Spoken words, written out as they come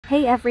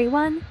Hey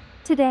everyone!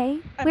 Today,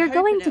 I'm we're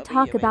hoping going to it'll be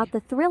talk about Yui. the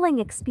thrilling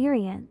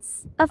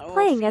experience of Or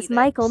playing as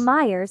Michael Felix.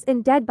 Myers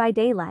in Dead by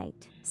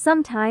Daylight.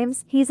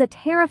 Sometimes he's a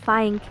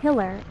terrifying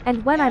killer,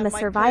 and when Yeah, I'm a my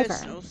survivor,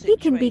 personal he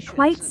can be situation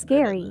quite isn't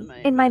good at the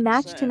scary. In my moment,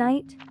 match so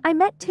tonight, I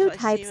met if two I seem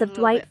types a of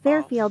little Dwight bit off,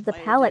 Fairfield, the I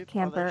do pallet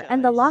camper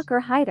and the apologise. locker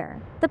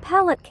hider. The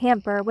pallet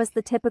camper was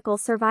the typical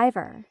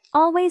survivor,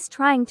 always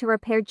trying to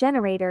repair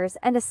generators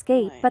and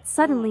escape Right. but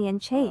suddenly in Oh, I'm all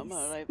chase.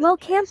 over the Well,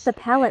 camp place. the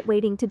Okay. pallet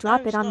waiting to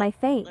drop No, it on my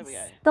stop. There we go.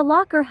 face. The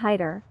locker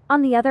hider,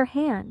 on the other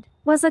hand,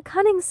 was a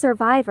cunning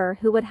survivor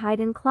who would hide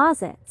in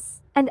closets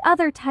and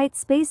other tight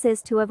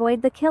spaces to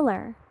avoid the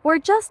killer, or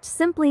just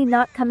simply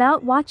not come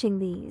out. Watching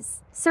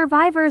these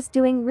survivors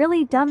doing really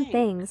I dumb think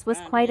things was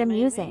around quite here, maybe.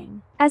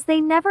 amusing, as they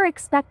never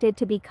expected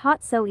to be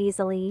caught so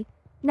easily.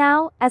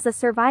 Now, as a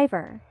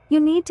survivor,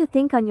 you need to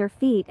think on your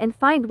feet and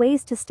find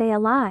ways to stay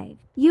alive.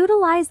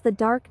 Utilize the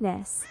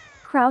darkness,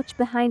 crouch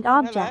behind Oh,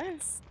 hello.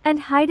 objects, and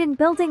hide in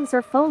buildings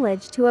or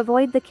foliage to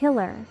avoid the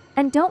killer.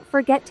 And don't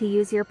forget to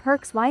use your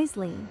perks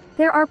wisely.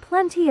 There are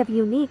plenty of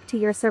unique to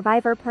your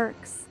survivor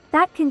perks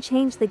that can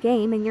change the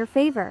game in your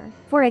favor.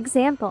 For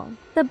example,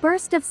 the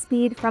burst of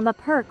speed from a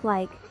perk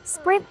like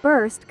Sprint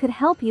Burst could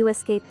help you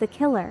escape the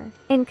killer.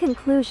 In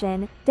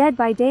conclusion, Dead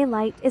by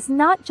Daylight is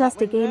not That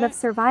just a game window. of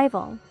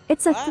survival.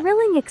 It's a What?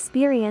 thrilling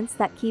experience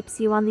that keeps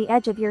you on the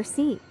edge of your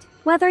seat.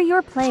 Whether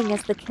you're playing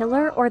as the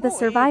killer or the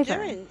What are you survivor,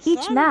 doing,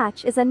 each son?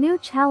 match is a new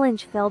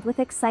challenge filled with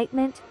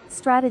excitement,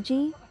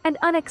 strategy, and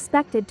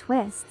unexpected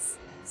twists.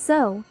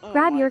 So, Oh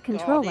grab my your god, he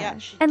controller,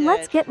 actually and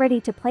let's dead. get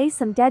ready to play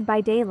some Dead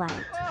by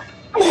Daylight.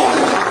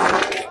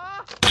 It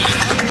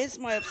is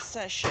my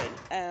obsession.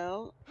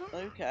 L.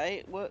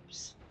 Okay,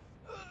 whoops.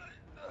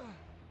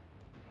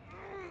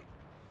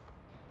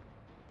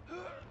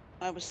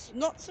 I was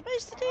not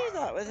supposed to do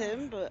that with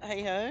him, but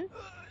hey ho.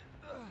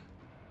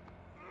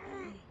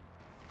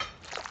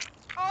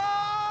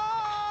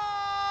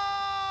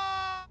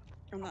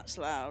 And that's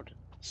loud.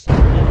 So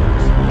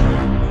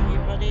sorry,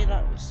 buddy.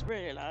 That was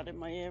really loud in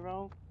my ear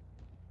roll.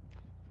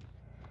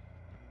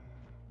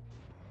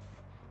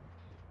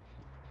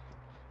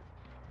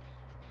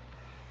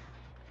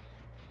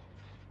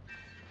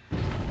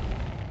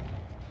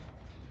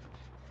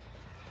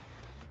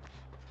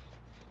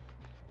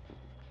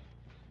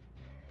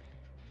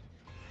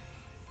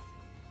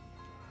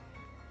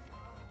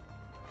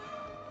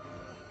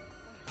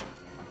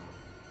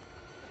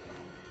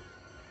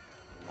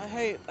 I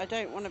hope I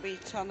don't want to be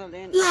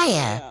tunneling. Liar.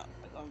 Yeah,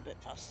 I've gone a bit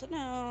faster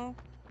now.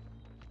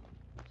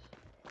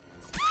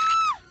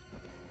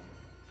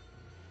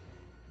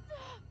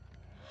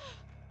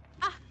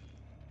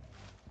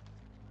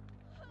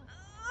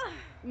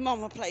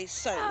 Mama plays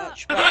so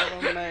much better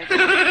on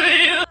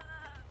mobile.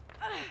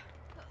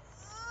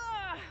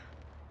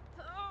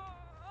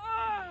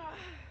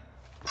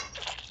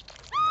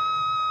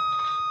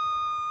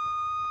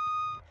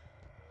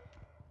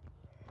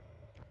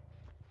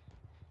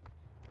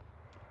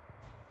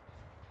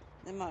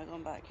 They might have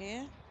gone back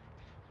here.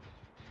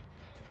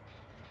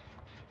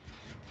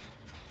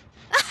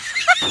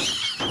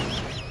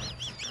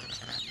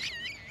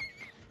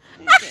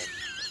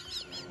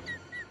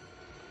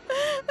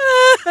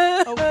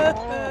 Oh,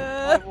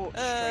 I walked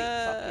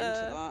straight fuck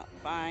into that.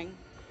 Bang.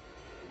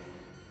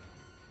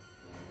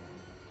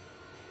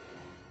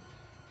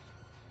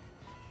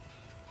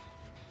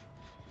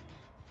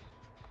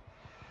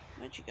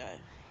 Where'd you go?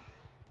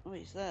 Oh,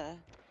 he's there.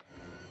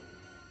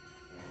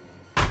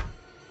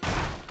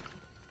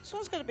 This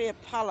one's going to be a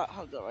pallet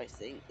hugger, I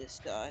think, this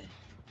guy.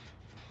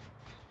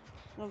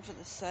 One for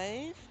the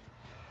save.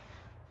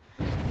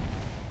 Let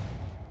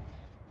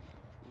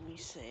me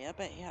see, I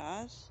bet he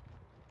has.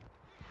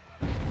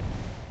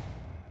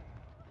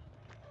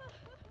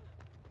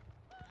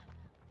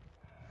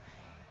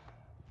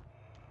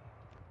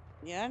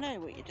 Yeah, I know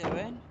what you're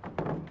doing.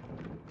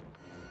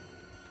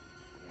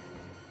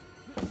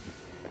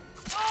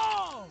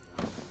 Oh!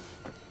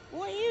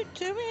 What are you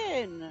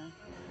doing?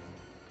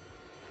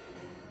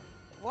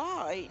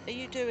 Why are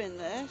you doing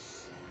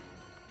this?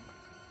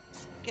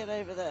 Get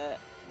over there.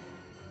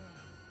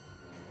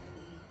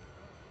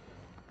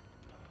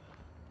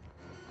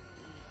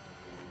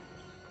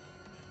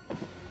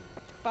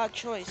 Bad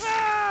choice.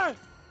 Ah!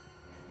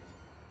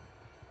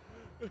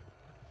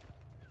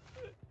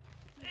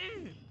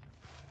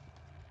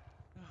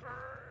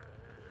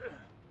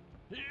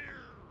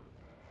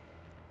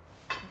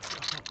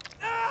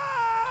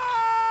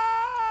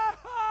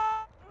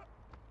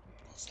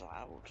 That's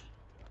loud.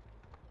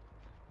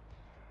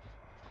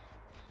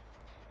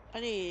 I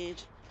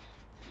need...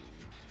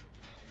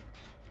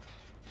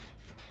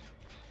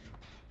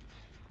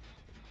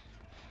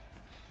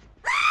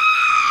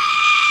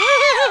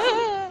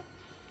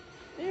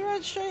 He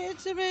ran straight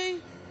into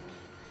me.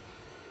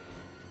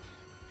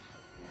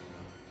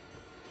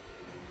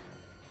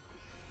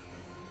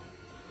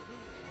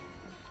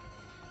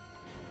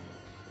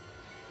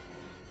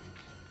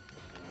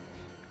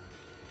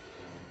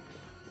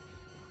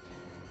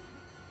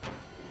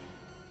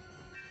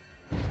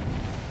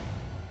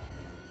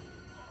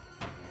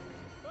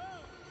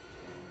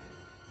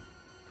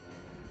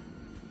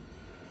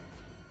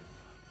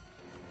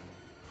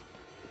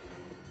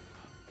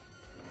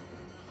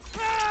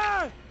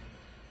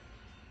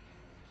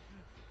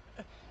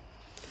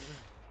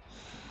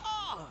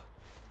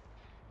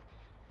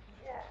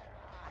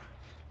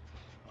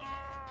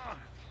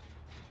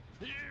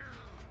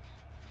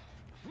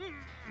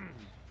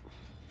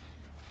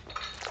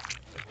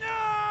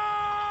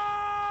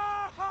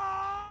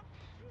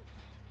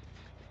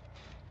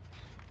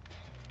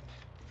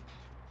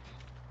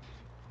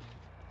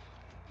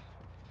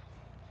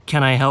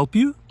 Can I help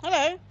you?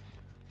 Hello.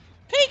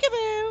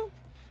 Peekaboo.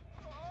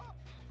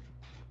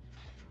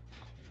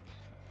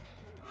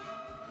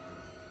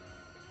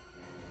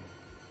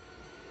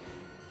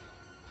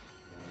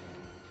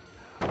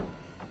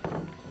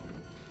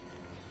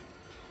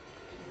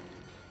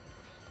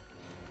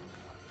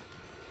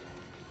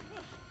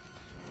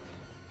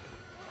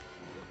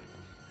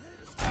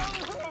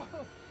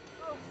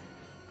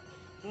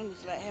 I'll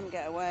just let him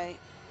get away.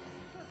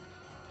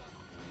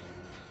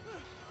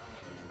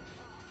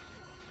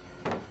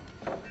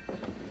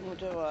 Or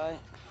do I?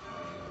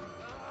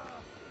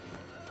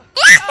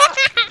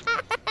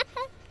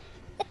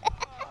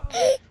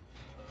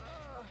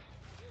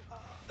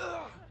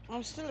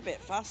 I'm still a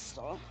bit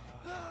faster.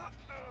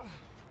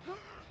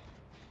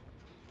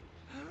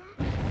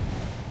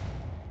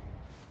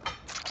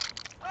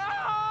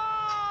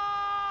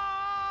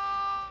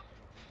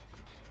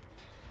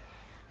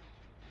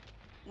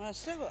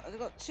 I've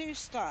got 2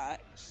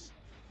 stacks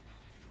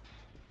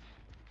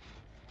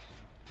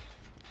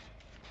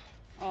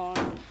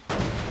on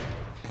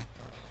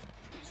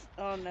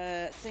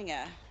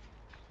Thinger.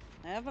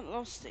 I haven't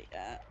lost it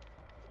yet.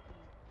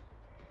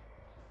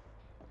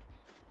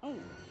 Oh.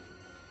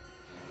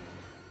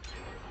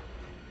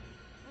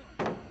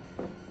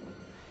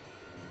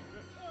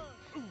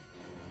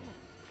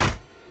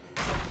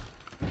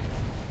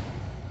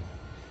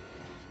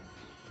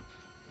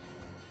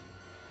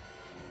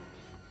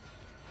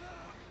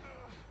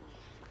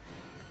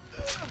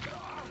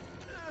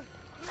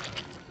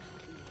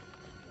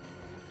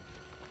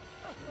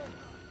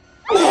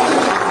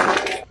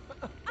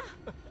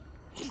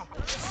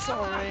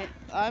 Sorry.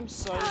 I'm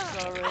so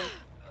sorry.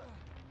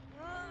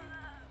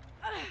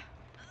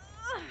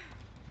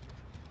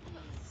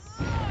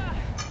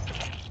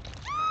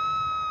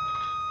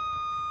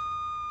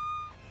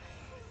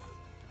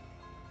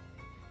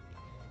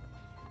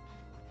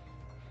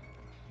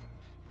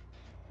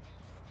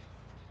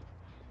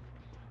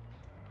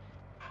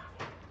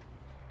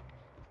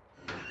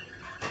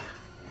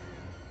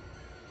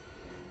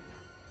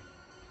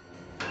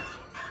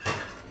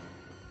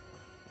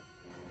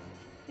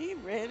 Are you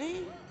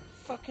really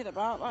fucking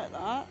about like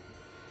that?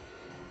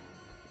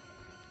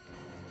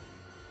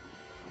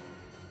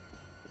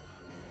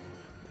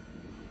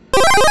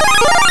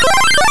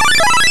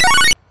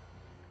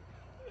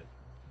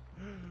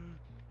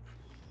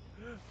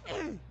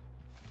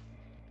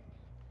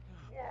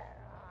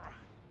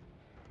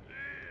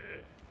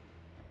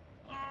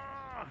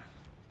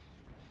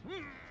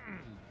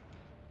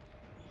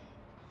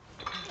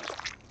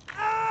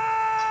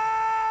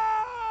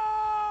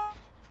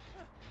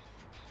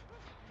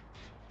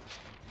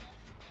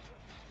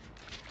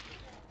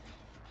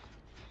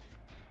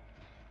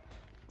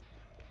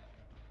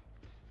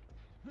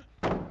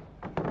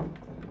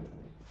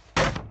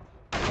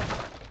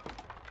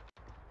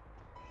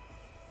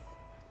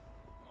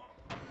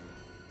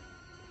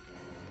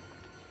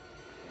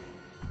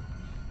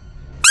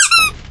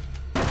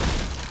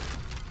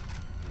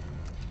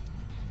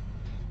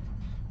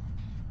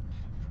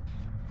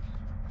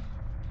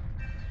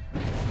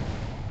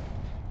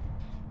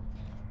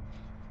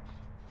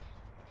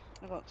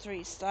 I've got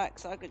 3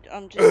 stacks.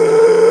 I'm just.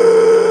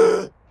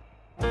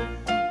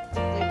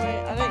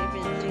 I don't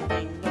even think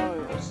they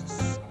know or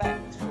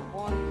suspect for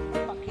one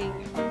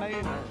fucking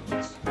moment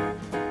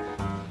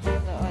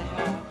that I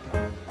have.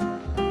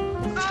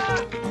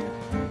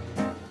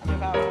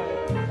 Without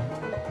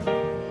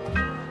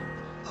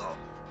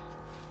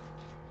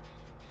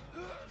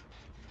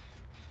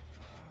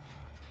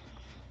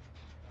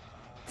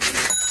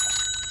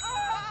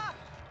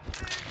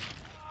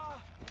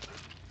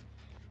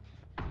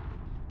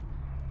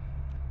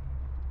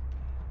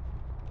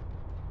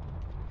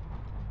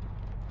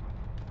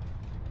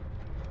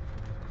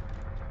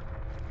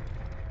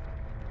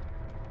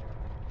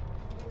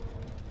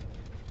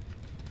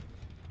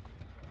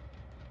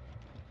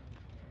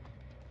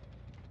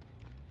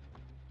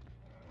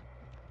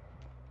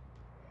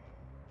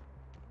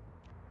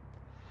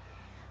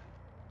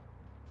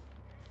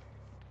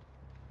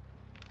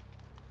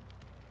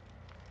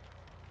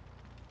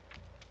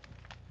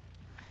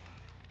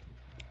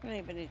I don't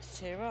even need to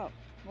tear up.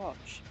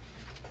 Watch.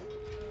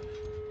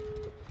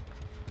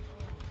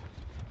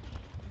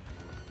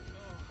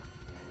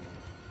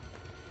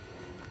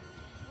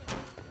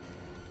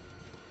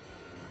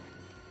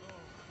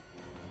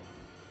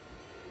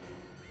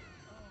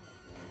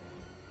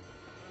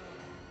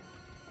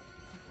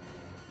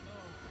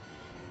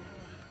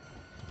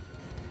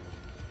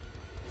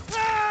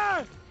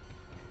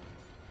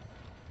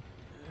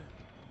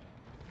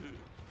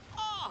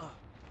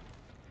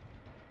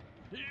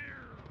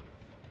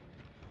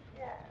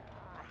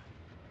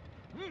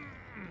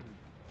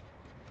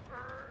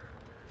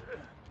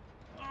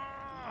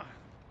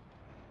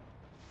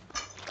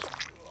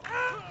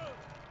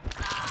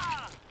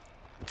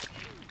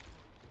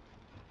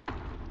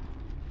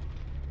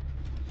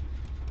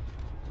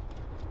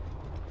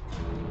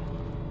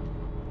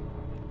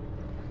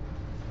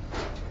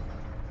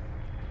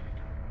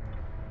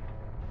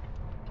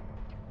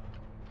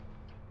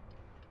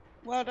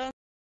 Well done.